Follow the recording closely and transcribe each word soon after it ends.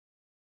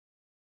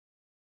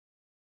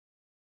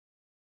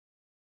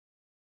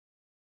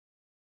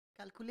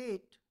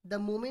calculate the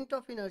moment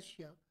of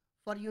inertia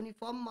for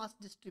uniform mass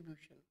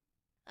distribution.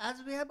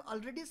 As we have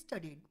already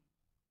studied,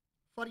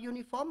 for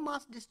uniform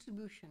mass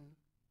distribution,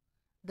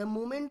 the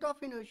moment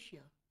of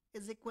inertia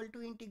is equal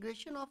to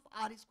integration of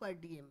r square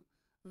dm,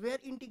 where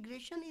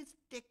integration is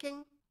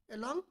taken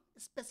along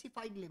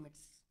specified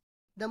limits.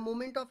 The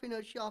moment of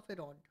inertia of a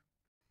rod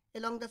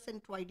along the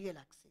centroidal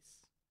axis.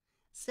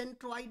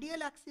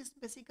 Centroidal axis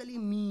basically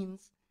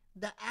means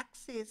the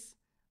axis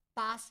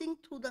passing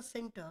through the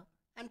center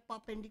and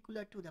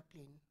perpendicular to the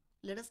plane.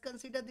 Let us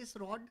consider this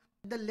rod,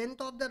 the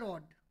length of the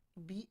rod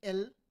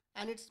BL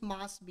and its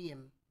mass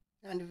Bm,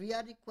 and we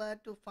are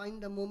required to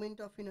find the moment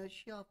of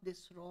inertia of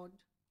this rod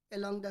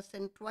along the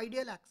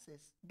centroidal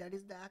axis, that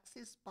is the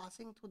axis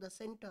passing through the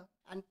center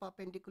and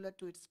perpendicular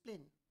to its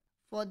plane.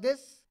 For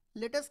this,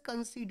 let us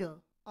consider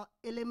an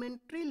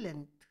elementary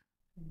length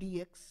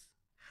dx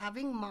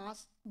having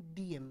mass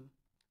dm.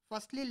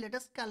 Firstly, let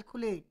us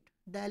calculate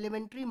the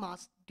elementary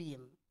mass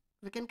dm.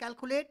 We can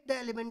calculate the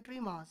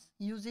elementary mass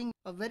using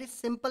a very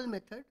simple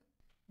method.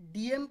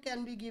 Dm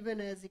can be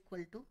given as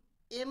equal to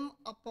m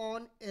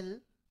upon L,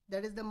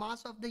 that is the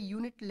mass of the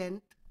unit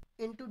length,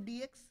 into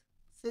dx.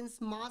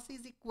 Since mass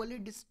is equally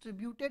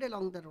distributed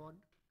along the rod,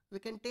 we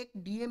can take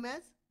dm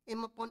as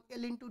m upon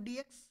L into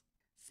dx.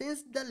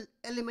 Since the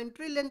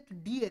elementary length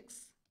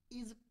dx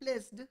is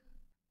placed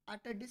at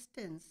a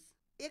distance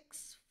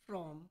x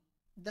from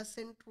the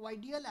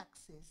centroidal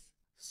axis,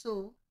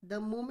 so the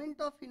moment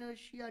of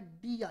inertia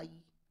di,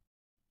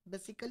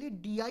 basically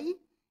di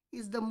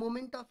is the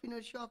moment of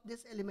inertia of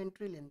this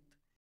elementary length.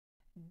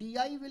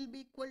 Di will be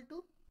equal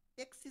to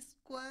x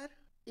square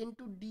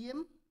into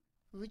dm,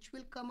 which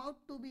will come out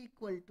to be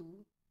equal to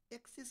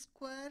x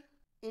square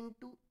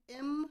into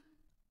m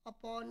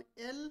upon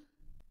L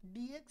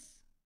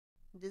dx.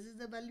 This is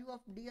the value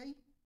of di.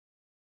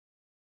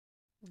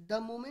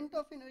 The moment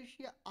of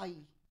inertia I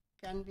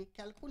can be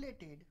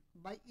calculated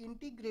by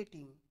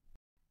integrating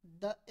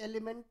the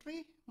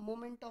elementary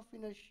moment of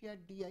inertia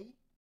di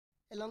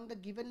along the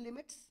given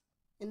limits.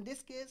 In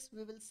this case,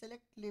 we will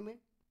select limit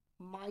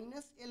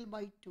minus L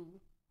by 2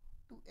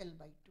 to L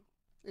by 2.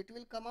 It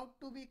will come out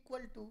to be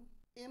equal to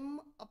m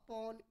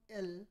upon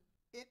L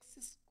x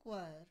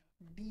square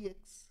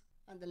dx,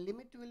 and the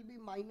limit will be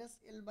minus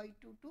L by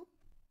 2 to,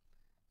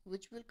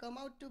 which will come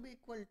out to be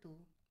equal to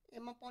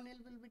m upon L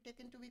will be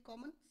taken to be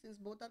common since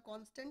both are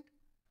constant.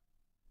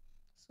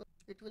 So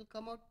it will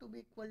come out to be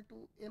equal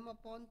to m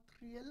upon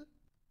 3L.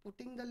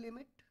 Putting the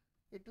limit,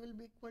 it will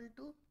be equal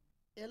to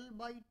L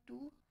by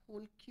 2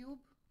 whole cube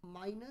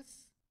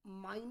minus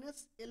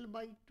L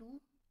by 2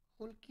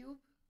 whole cube,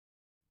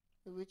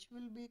 which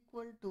will be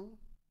equal to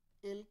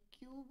L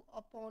cube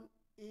upon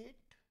 8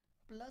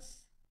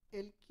 plus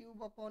L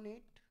cube upon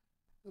 8,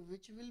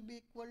 which will be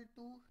equal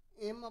to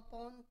m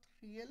upon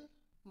 3L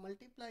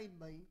multiplied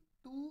by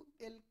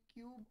 2L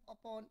cube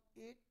upon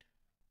 8,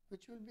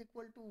 which will be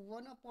equal to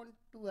 1 upon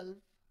 12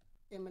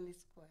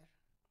 ml square.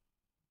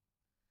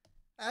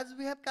 As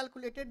we have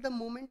calculated the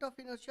moment of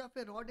inertia of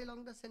a rod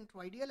along the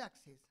centroidal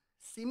axis,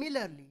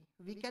 similarly,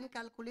 we can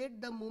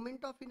calculate the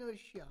moment of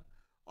inertia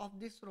of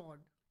this rod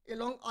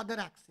along other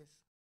axis.